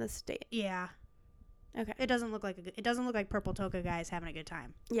violence in this state. Yeah. Okay. It doesn't look like purple toga guy is having a good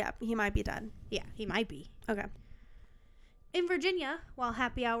time. Yeah, he might be dead. Yeah, he might be. Okay. In Virginia, while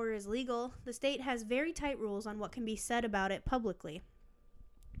happy hour is legal, the state has very tight rules on what can be said about it publicly.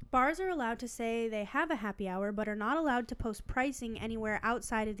 Bars are allowed to say they have a happy hour, but are not allowed to post pricing anywhere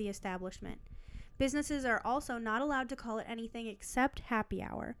outside of the establishment. Businesses are also not allowed to call it anything except happy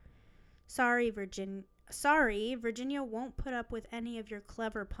hour. Sorry, Virginia won't put up with any of your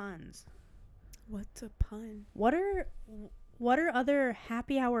clever puns. What's a pun? What are other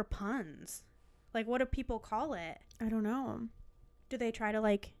happy hour puns? Like, what do people call it? I don't know. Do they try to,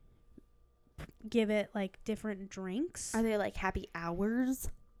 like, give it, like, different drinks? Are they like happy hours?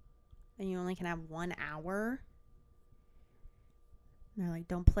 And you only can have 1 hour? And they're like,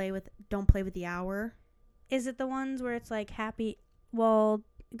 don't play with the hour. Is it the ones where it's, like, happy? Well,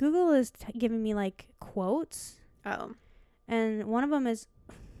 Google is giving me, like, quotes. Oh. And one of them is,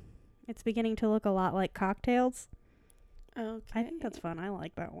 it's beginning to look a lot like cocktails. Okay. I think that's fun. I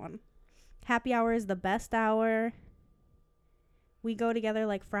like that one. Happy hour is the best hour. We go together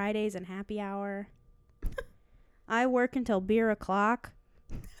like Fridays and happy hour. I work until beer o'clock.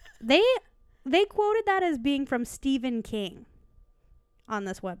 They quoted that as being from Stephen King on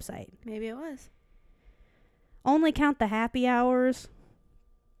this website. Maybe it was. Only count the happy hours.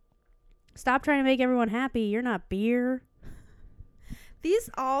 Stop trying to make everyone happy. You're not beer.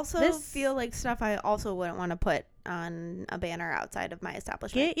 These also feel like stuff I also wouldn't want to put on a banner outside of my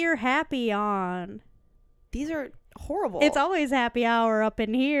establishment. Get your happy on. These are horrible. It's always happy hour up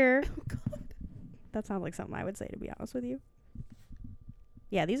in here. Oh, God. That sounds like something I would say, to be honest with you.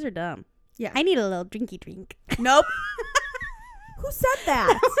 Yeah, these are dumb. Yeah. I need a little drinky drink. Nope. Who said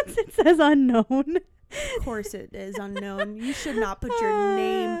that? It says unknown. Of course it is unknown. You should not put your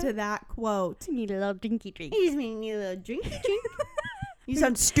name to that quote. I need a little drinky drink. You just mean you little drinky drink. You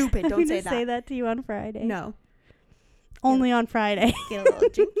sound stupid. Don't say that. Say that to you on Friday. No. Only on Friday. Get a little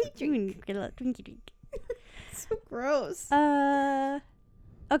drinky drink. Get a little drinky drink. So gross.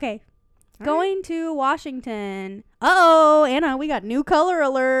 Okay. All Going to Washington. Uh-oh, Anna, we got new color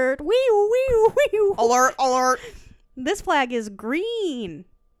alert. Wee-oo. Alert, alert. This flag is green.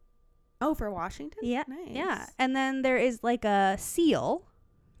 Oh, for Washington? Yeah. Nice. Yeah. And then there is like a seal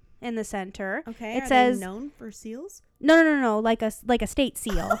in the center. Okay. It Are says they known for seals? No. Like a state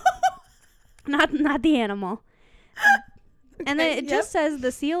seal. not the animal. And then it just says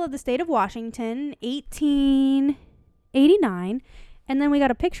the seal of the state of Washington, 1889. And then we got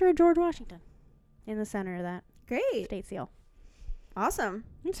a picture of George Washington in the center of that Great. state seal. Awesome.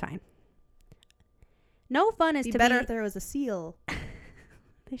 It's fine. No fun is It'd to be better be. if there was a seal They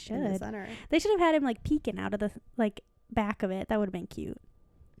in the should. center. They should have had him like peeking out of the like back of it. That would have been cute.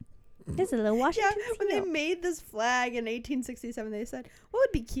 There's a little Washington When they seal. made this flag in 1867, they said, what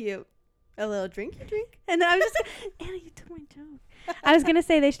would be cute? A little drinky drink? And then I was just Anna, you took my joke. I was gonna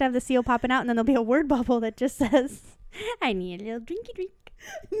say they should have the seal popping out, and then there'll be a word bubble that just says, "I need a little drinky drink."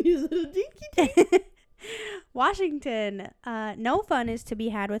 You little drinky drink. Washington. No fun is to be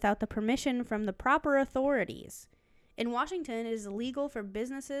had without the permission from the proper authorities. In Washington, it is illegal for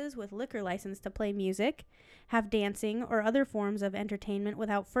businesses with liquor license to play music, have dancing, or other forms of entertainment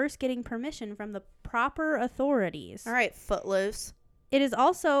without first getting permission from the proper authorities. All right, Footloose. It is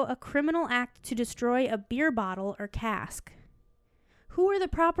also a criminal act to destroy a beer bottle or cask. Who are the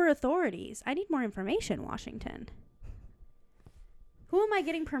proper authorities? I need more information, Washington. Who am I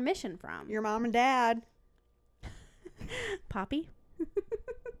getting permission from? Your mom and dad. Poppy?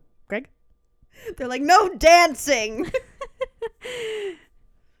 Greg? They're like, no dancing.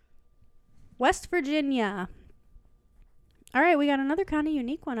 West Virginia. All right, we got another kind of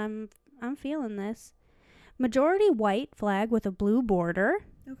unique one. I'm feeling this. Majority white flag with a blue border.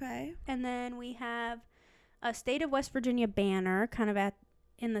 Okay. And then we have a state of West Virginia banner kind of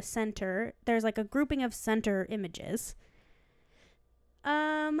in the center. There's like a grouping of center images.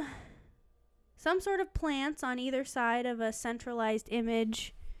 Some sort of plants on either side of a centralized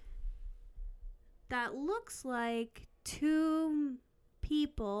image that looks like two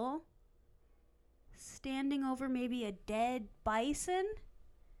people standing over maybe a dead bison.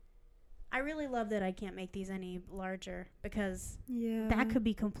 I really love that I can't make these any larger because that could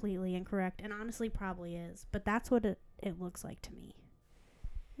be completely incorrect, and honestly probably is, but that's what it looks like to me.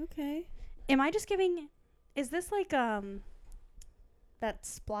 Okay. Am I just giving, is this like that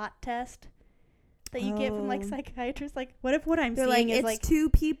SPLOT test that you get from like psychiatrists? Like, what if what I'm They're seeing like, is it's two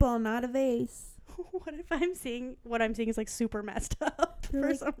people, not a vase. what if what I'm seeing is like super messed up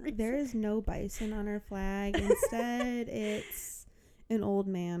for some reason? There is no bison on our flag. Instead, it's an old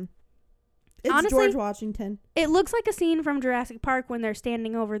man. It's Honestly, George Washington. It looks like a scene from Jurassic Park when they're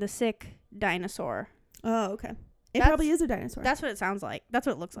standing over the sick dinosaur. Oh, okay. It probably is a dinosaur. That's what it sounds like. That's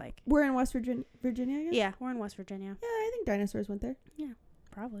what it looks like. We're in West Virginia, I guess? Yeah, we're in West Virginia. Yeah, I think dinosaurs went there. Yeah,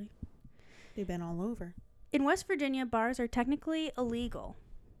 probably. They've been all over. In West Virginia, bars are technically illegal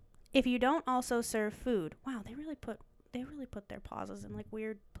if you don't also serve food. Wow, they really put their pauses in like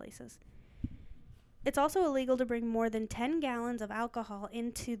weird places. It's also illegal to bring more than 10 gallons of alcohol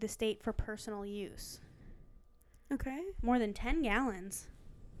into the state for personal use. Okay. More than 10 gallons.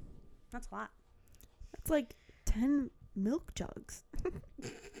 That's a lot. That's like 10 milk jugs.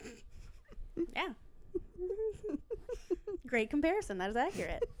 Yeah. Great comparison. That is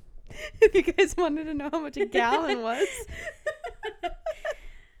accurate. If you guys wanted to know how much a gallon was.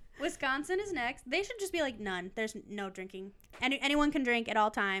 Wisconsin is next. They should just be like none. There's no drinking. Anyone can drink at all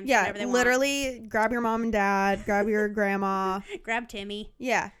times. Yeah, whenever they literally grab your mom and dad, grab your grandma. want. Grab Timmy.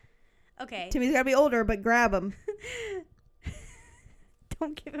 Yeah. Okay. Timmy's got to be older, but grab him.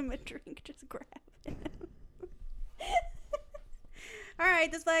 Don't give him a drink. Just grab him. All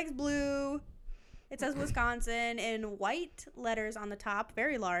right, this flag's blue. It says Wisconsin in white letters on the top,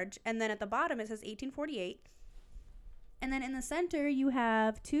 very large. And then at the bottom, it says 1848. And then in the center, you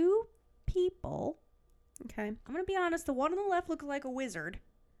have two people. Okay. I'm going to be honest. The one on the left looks like a wizard.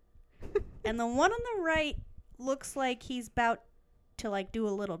 And the one on the right looks like he's about to, like, do a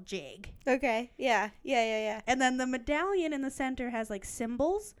little jig. Okay. Yeah. And then the medallion in the center has, like,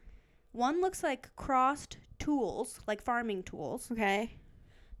 symbols. One looks like crossed tools, like farming tools. Okay.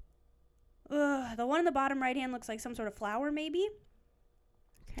 The one in the bottom right hand looks like some sort of flower, maybe.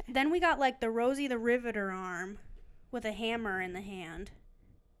 Okay. Then we got, like, the Rosie the Riveter arm with a hammer in the hand.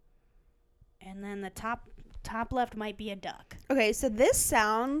 And then the top Top left might be a duck. Okay, so this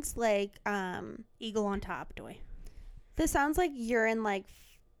sounds like Eagle on top, doy. this sounds like you're in like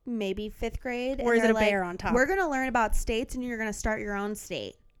maybe 5th grade. Or and is it they're a like, bear on top? We're gonna learn about states, and you're gonna start your own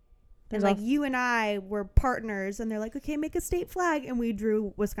state. And There's like you and I were partners, and they're like, okay, make a state flag, and we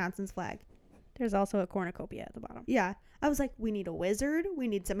drew Wisconsin's flag. There's also a cornucopia at the bottom. Yeah, I was like, we need a wizard, we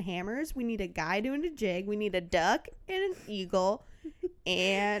need some hammers, we need a guy doing a jig, we need a duck and an eagle,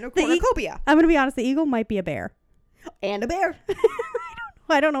 and a cornucopia, I'm gonna be honest. The eagle might be a bear. and a bear.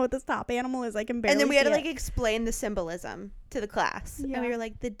 I don't know what this top animal is. I can barely. And then we had to see like explain the symbolism to the class. Yeah. And we were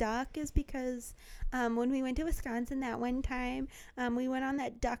like, the duck is because when we went to Wisconsin that one time, we went on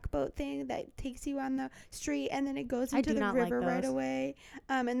that duck boat thing that takes you on the street and then it goes I into do the not like river right those. away.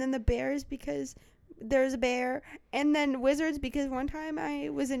 And then the bear is because there's a bear. And then wizards because one time I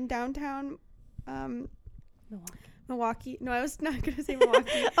was in downtown Milwaukee. No, I was not going to say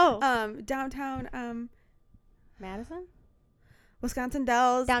Milwaukee. Downtown Madison, Wisconsin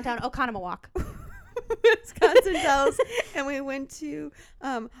Dells. downtown Oconomowoc. Wisconsin Dells, and we went to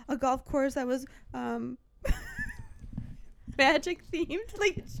a golf course that was magic themed.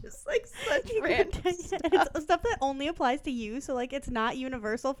 Like it's just like such random stuff. It's stuff that only applies to you, so like it's not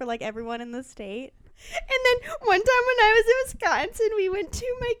universal for like everyone in the state. And then one time when I was in Wisconsin, we went to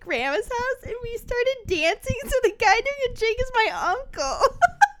my grandma's house and we started dancing. So the guy doing a jig is my uncle.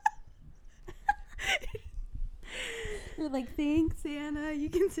 We're like, thanks, Anna. You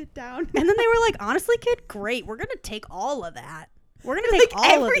can sit down. And then they were like, honestly, kid, great. We're gonna take all of that. We're gonna take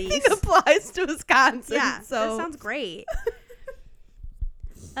like all of everything these. applies to Wisconsin. Yeah, so that sounds great.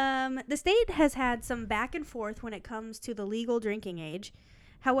 The state has had some back and forth when it comes to the legal drinking age.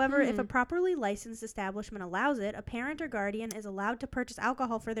 However, if a properly licensed establishment allows it, a parent or guardian is allowed to purchase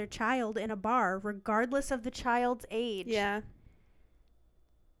alcohol for their child in a bar, regardless of the child's age. Yeah.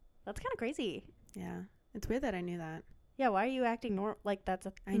 That's kind of crazy. Yeah. It's weird that I knew that. Yeah, why are you acting like that's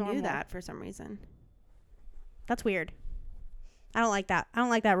a I normal? knew that for some reason. That's weird. I don't like that. I don't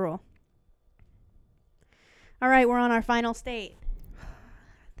like that rule. All right, we're on our final state.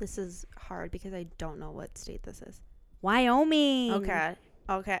 This is hard because I don't know what state this is. Wyoming. Okay.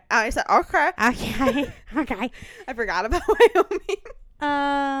 I said okay. Okay. Okay. I forgot about Wyoming.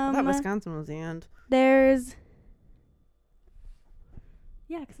 I thought Um, Wisconsin was the end. there's.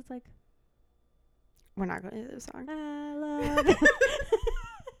 Yeah, because it's like. We're not going to do the song. I love.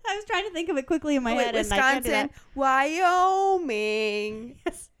 I was trying to think of it quickly in my head. Wisconsin, and I can't do that. Wyoming.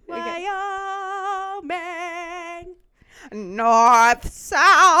 Yes. Okay. Wyoming. North,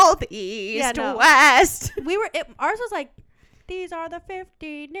 south, east, Yeah, no. west. Ours was like, these are the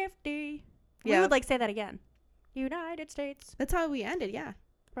 50 nifty. We Yeah. would like say that again. United States. That's how we ended, yeah.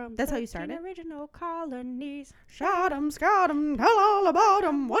 From That's how you 13 started? original colonies. Shot 'em, scout 'em, tell all about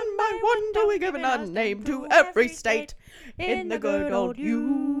 'em. One by one till we given a name to every state in the good old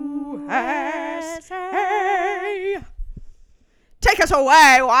USA. Take us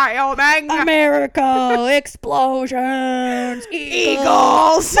away, Wyoming. America, explosions,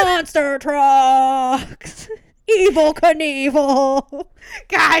 Eagles. monster trucks, Evil Knievel,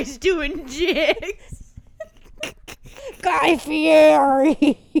 Guys doing jigs. Guy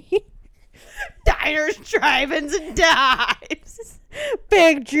Fieri, Diners, drive-ins, and dives.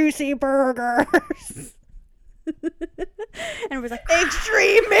 big juicy burgers. And it was like,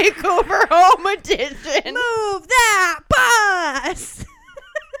 Extreme Makeover Home Edition. move that bus.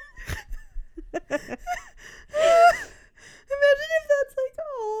 Imagine if that's like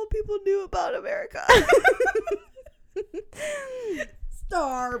all people knew about America.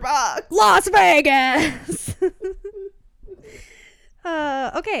 Starbucks. Las Vegas.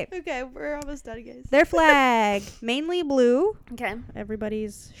 Okay. Okay, we're almost done, guys. Their flag, mainly blue. Okay.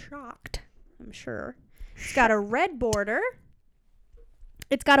 Everybody's shocked, I'm sure. It's got a red border.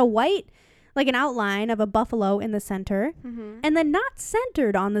 It's got a white, like an outline of a buffalo in the center. Mm-hmm. And then not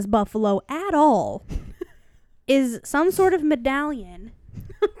centered on this buffalo at all is some sort of medallion.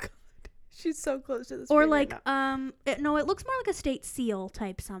 Oh, God. She's so close to this. Or like, it looks more like a state seal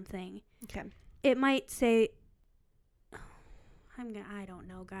type something. Okay. It might say, I don't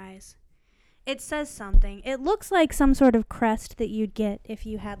know, guys. It says something. It looks like some sort of crest that you'd get if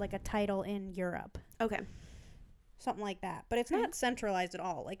you had like a title in Europe. Okay. Something like that. But it's not centralized at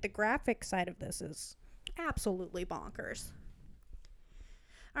all. Like the graphic side of this is absolutely bonkers.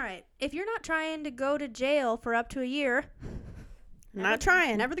 All right. If you're not trying to go to jail for up to a year, Not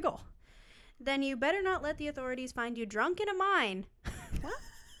trying. never the goal, then you better not let the authorities find you drunk in a mine. What?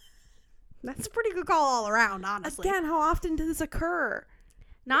 That's a pretty good call all around, honestly. Again, how often does this occur?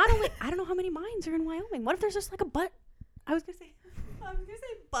 Not only, I don't know how many mines are in Wyoming. What if there's just like a I was gonna say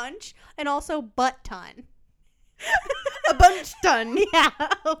bunch and also butt ton. A bunch ton. Yeah,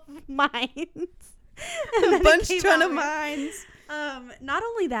 of mines. A bunch ton of mines. Not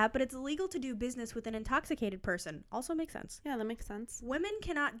only that, but it's illegal to do business with an intoxicated person. Also makes sense. Yeah, that makes sense. Women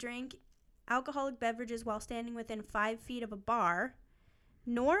cannot drink alcoholic beverages while standing within 5 feet of a bar,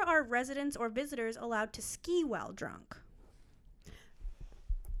 nor are residents or visitors allowed to ski while drunk.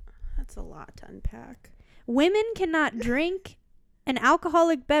 That's a lot to unpack. Women cannot drink an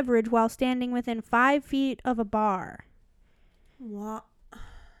alcoholic beverage while standing within 5 feet of a bar. What?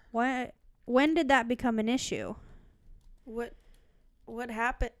 When did that become an issue? What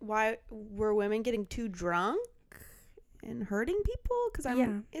happened? Why were women getting too drunk and hurting people? Because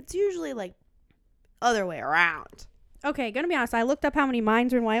it's usually like other way around. Okay, gonna be honest. I looked up how many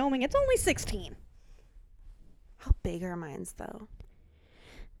mines are in Wyoming. It's only 16. How big are mines, though?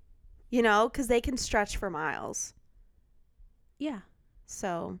 You know, because they can stretch for miles. Yeah.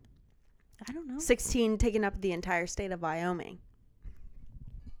 So, I don't know. 16 taking up the entire state of Wyoming.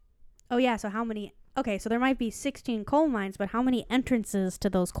 Oh, yeah. So how many? Okay, so there might be 16 coal mines, but how many entrances to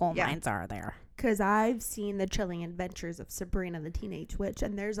those coal mines are there? Because I've seen The Chilling Adventures of Sabrina the Teenage Witch,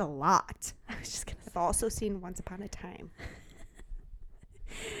 and there's a lot. I was just gonna. I've also seen Once Upon a Time.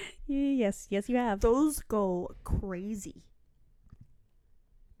 Yes, you have. Those go crazy.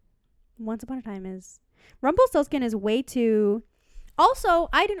 Once Upon a Time is... Rumpelstiltskin is way too... Also,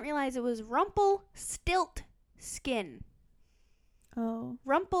 I didn't realize it was Rumpelstiltskin. Oh.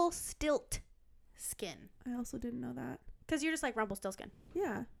 Rumpelstiltskin. I also didn't know that. Because you're just like Rumpelstiltskin.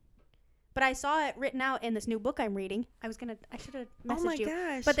 Yeah. But I saw it written out in this new book I'm reading. I should have messaged you.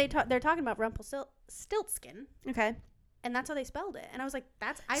 Gosh. But they're talking about Rumpelstiltskin. Okay. And that's how they spelled it. And I was like,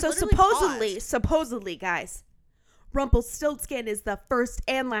 So supposedly, guys, Rumpelstiltskin is the first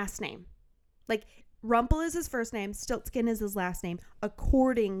and last name. Like, Rumpel is his first name, Stiltskin is his last name,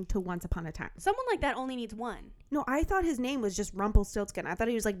 according to Once Upon a Time. Someone like that only needs one. No, I thought his name was just Rumpelstiltskin. I thought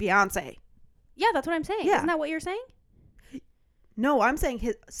he was like Beyonce. Yeah, that's what I'm saying. Yeah. Isn't that what you're saying? No, I'm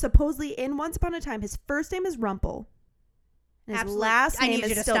saying supposedly in Once Upon a Time, his first name is Rumpel. And his last name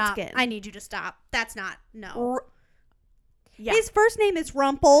is Stiltskin. I need you to stop. That's not, no. Yeah. His first name is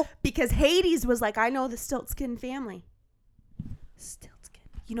Rumpel. Because Hades was like, I know the Stiltskin family.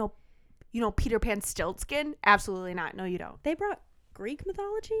 Stiltskin. You know Peter Pan Stiltskin? Absolutely not. No, you don't. They brought Greek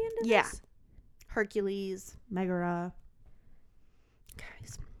mythology into Yeah. this? Hercules, Megara.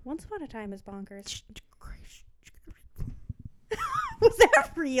 Guys. Once Upon a Time is bonkers. Was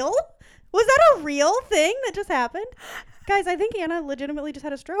that real? Was that a real thing that just happened? Guys, I think Anna legitimately just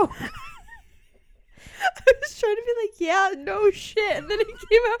had a stroke. I was trying to be like, yeah, no shit. And then it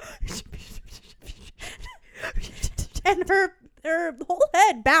came out. And her whole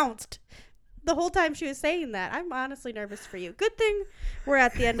head bounced the whole time she was saying that. I'm honestly nervous for you. Good thing we're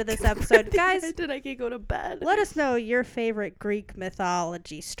at the end of this episode. Guys, I can go to bed. Let us know your favorite Greek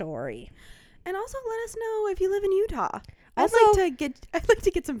mythology story. And also let us know if you live in Utah. Also, I'd like to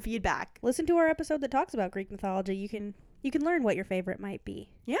get some feedback. Listen to our episode that talks about Greek mythology. You can learn what your favorite might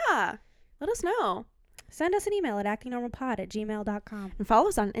be. Yeah. Let us know. Send us an email at actingnormalpod@gmail.com. And follow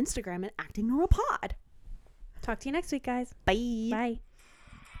us on Instagram at actingnormalpod. Talk to you next week, guys. Bye. Bye.